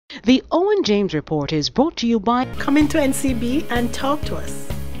The Owen James Report is brought to you by Come into NCB and talk to us.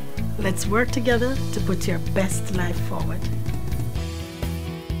 Let's work together to put your best life forward.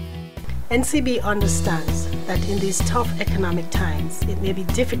 NCB understands that in these tough economic times, it may be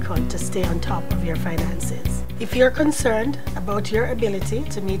difficult to stay on top of your finances. If you're concerned about your ability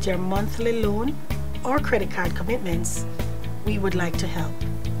to meet your monthly loan or credit card commitments, we would like to help.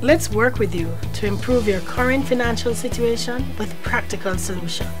 Let's work with you to improve your current financial situation with practical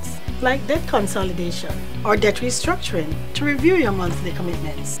solutions, like debt consolidation or debt restructuring to review your monthly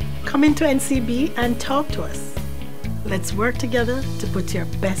commitments. Come into NCB and talk to us. Let's work together to put your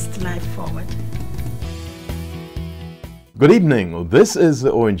best life forward. Good evening. This is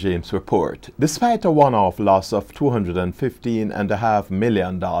the Owen James Report. Despite a one-off loss of $215.5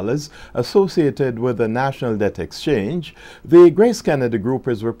 million associated with the National Debt Exchange, the GraceKennedy Group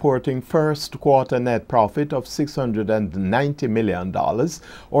is reporting first quarter net profit of $690 million,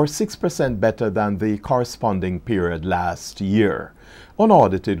 or 6% better than the corresponding period last year.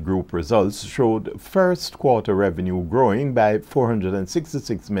 Unaudited group results showed first quarter revenue growing by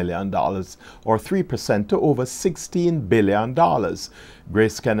 $466 million, or 3% to over $16 billion.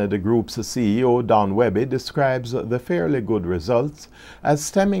 GraceKennedy Group's CEO Don Webby describes the fairly good results as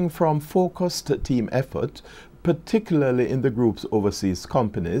stemming from focused team effort, particularly in the group's overseas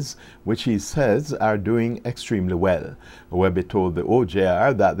companies, which he says are doing extremely well. Webby told the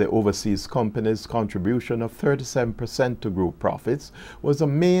OJR that the overseas companies' contribution of 37% to group profits was a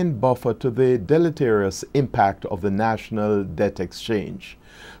main buffer to the deleterious impact of the National Debt Exchange.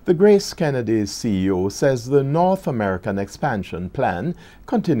 The GraceKennedy's CEO says the North American expansion plan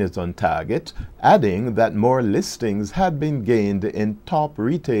continues on target, adding that more listings had been gained in top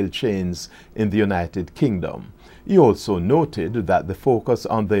retail chains in the United Kingdom. He also noted that the focus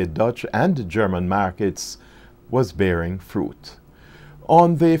on the Dutch and German markets was bearing fruit.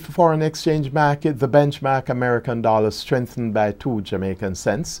 On the foreign exchange market, the benchmark American dollar strengthened by 2 Jamaican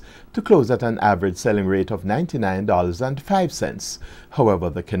cents to close at an average selling rate of $99.05. However,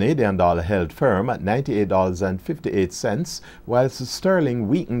 the Canadian dollar held firm at $98.58, whilst sterling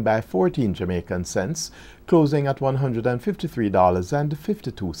weakened by 14 Jamaican cents, closing at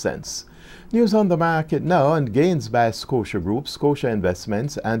 $153.52. News on the market now, and gains by Scotia Group, Scotia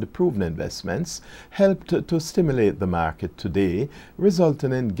Investments and Proven Investments helped to stimulate the market today,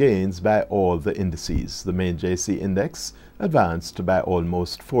 resulting in gains by all the indices. The main JC index advanced by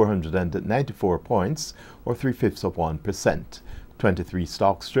almost 494 points, or 0.3%. 23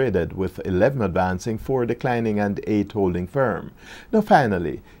 stocks traded, with 11 advancing, 4 declining and 8 holding firm. Now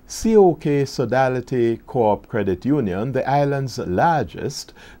finally, COK Sodality Co-op Credit Union, the island's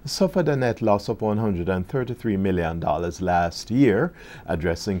largest, suffered a net loss of $133 million last year.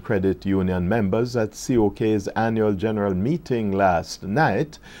 Addressing credit union members at COK's annual general meeting last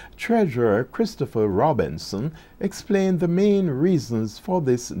night, Treasurer Christopher Robinson explained the main reasons for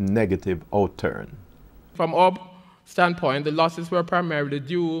this negative outturn. From our standpoint, the losses were primarily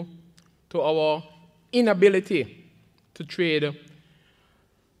due to our inability to trade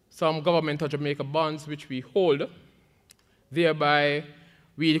some government of Jamaica bonds which we hold. Thereby,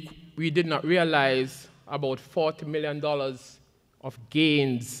 we did not realize about $40 million of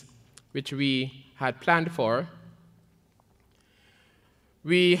gains which we had planned for.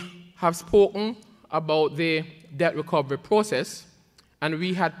 We have spoken about the debt recovery process, and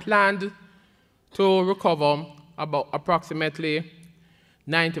we had planned to recover about approximately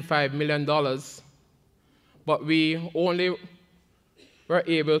 $95 million, but we only were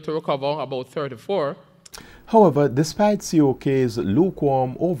able to recover about 34. However, despite COK's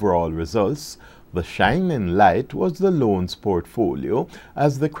lukewarm overall results, the shining light was the loans portfolio,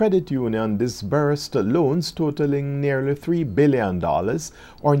 as the credit union disbursed loans totaling nearly $3 billion,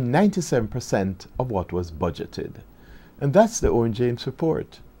 or 97% of what was budgeted. And that's the Owen James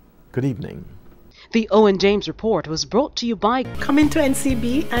Report. Good evening. The Owen James Report was brought to you by Come into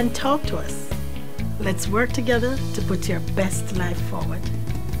NCB and talk to us. Let's work together to put your best life forward.